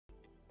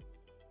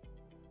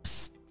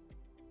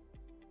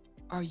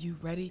Are you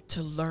ready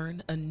to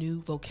learn a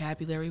new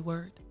vocabulary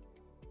word?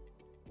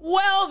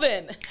 Well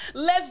then,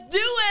 let's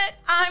do it.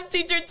 I'm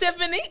Teacher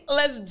Tiffany.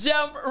 Let's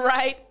jump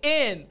right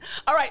in.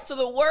 All right, so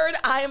the word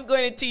I am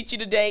going to teach you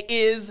today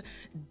is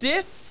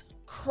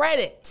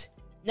discredit.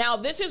 Now,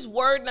 this is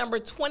word number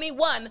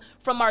 21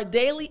 from our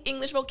daily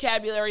English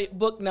vocabulary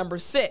book number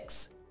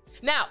 6.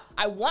 Now,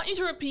 I want you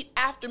to repeat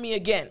after me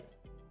again.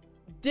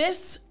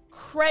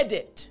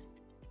 Discredit.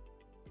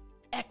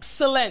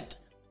 Excellent.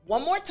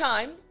 One more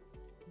time.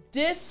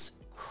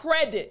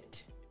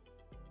 Discredit.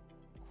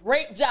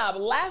 Great job.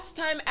 Last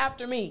time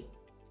after me.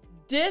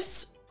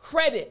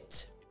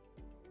 Discredit.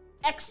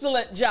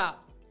 Excellent job.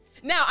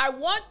 Now, I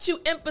want to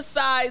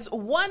emphasize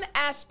one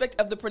aspect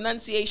of the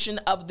pronunciation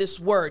of this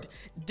word,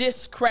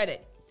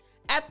 discredit.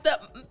 At the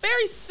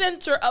very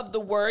center of the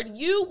word,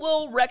 you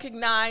will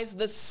recognize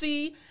the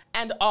C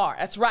and R.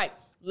 That's right,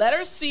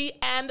 letter C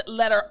and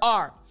letter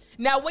R.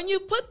 Now, when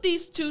you put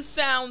these two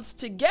sounds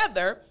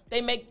together,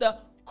 they make the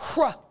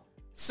cr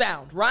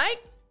sound, right?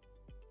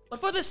 But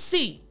for the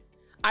C,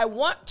 I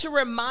want to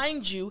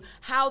remind you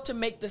how to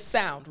make the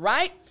sound,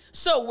 right?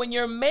 So when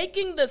you're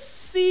making the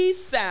C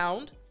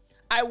sound,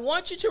 I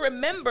want you to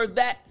remember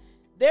that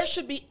there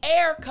should be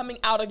air coming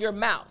out of your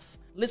mouth.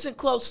 Listen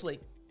closely.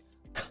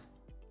 K,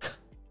 k.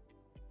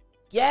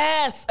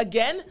 Yes,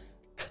 again.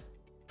 K,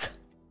 k.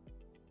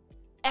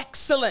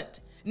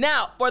 Excellent.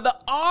 Now, for the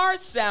R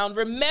sound,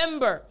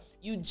 remember,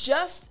 you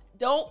just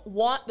don't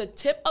want the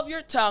tip of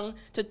your tongue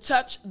to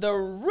touch the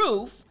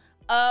roof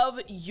of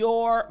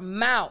your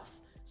mouth.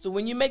 So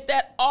when you make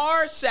that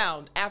R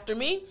sound after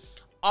me,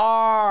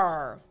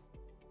 R.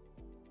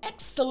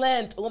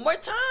 Excellent. One more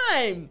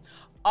time.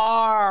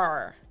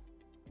 R.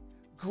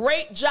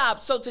 Great job.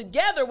 So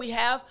together we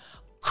have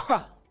cr.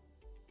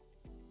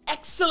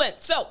 Excellent.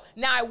 So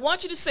now I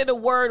want you to say the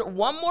word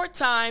one more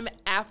time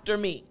after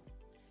me.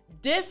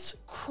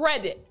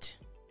 Discredit.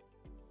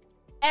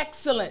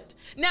 Excellent.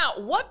 Now,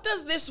 what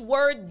does this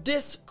word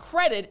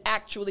discredit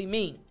actually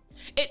mean?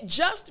 It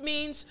just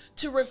means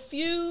to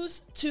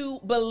refuse to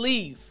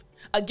believe.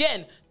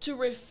 Again, to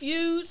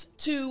refuse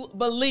to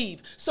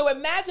believe. So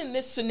imagine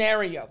this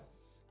scenario.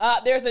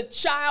 There's a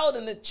child,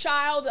 and the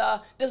child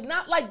does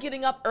not like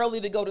getting up early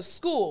to go to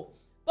school,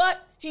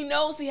 but he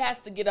knows he has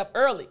to get up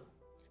early.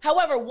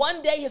 However,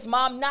 one day his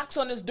mom knocks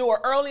on his door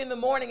early in the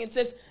morning and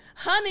says,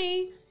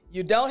 "Honey,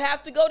 you don't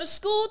have to go to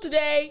school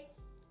today."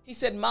 He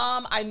said,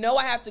 "Mom, I know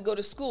I have to go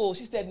to school."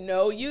 She said,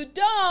 "No, you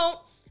don't."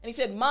 And he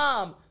said,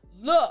 "Mom,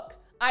 look,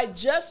 I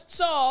just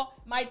saw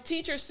my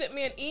teacher sent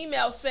me an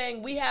email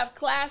saying we have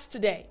class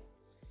today."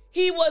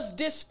 He was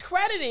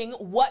discrediting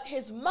what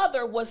his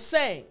mother was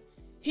saying.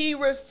 He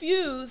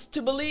refused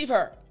to believe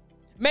her.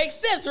 Makes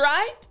sense,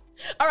 right?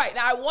 All right,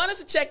 now I want us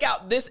to check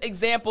out this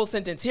example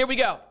sentence. Here we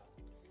go.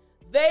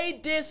 They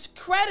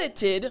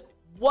discredited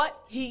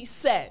what he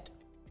said.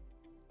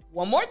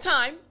 One more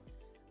time.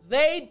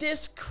 They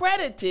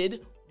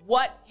discredited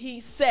what he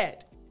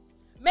said.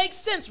 Makes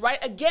sense,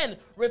 right? Again,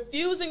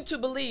 refusing to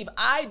believe.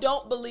 I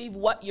don't believe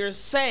what you're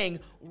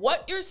saying.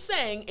 What you're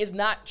saying is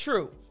not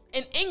true.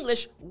 In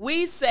English,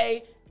 we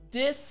say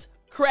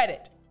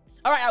discredit.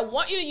 All right, I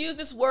want you to use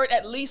this word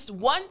at least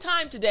one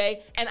time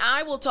today, and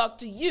I will talk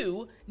to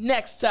you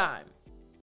next time.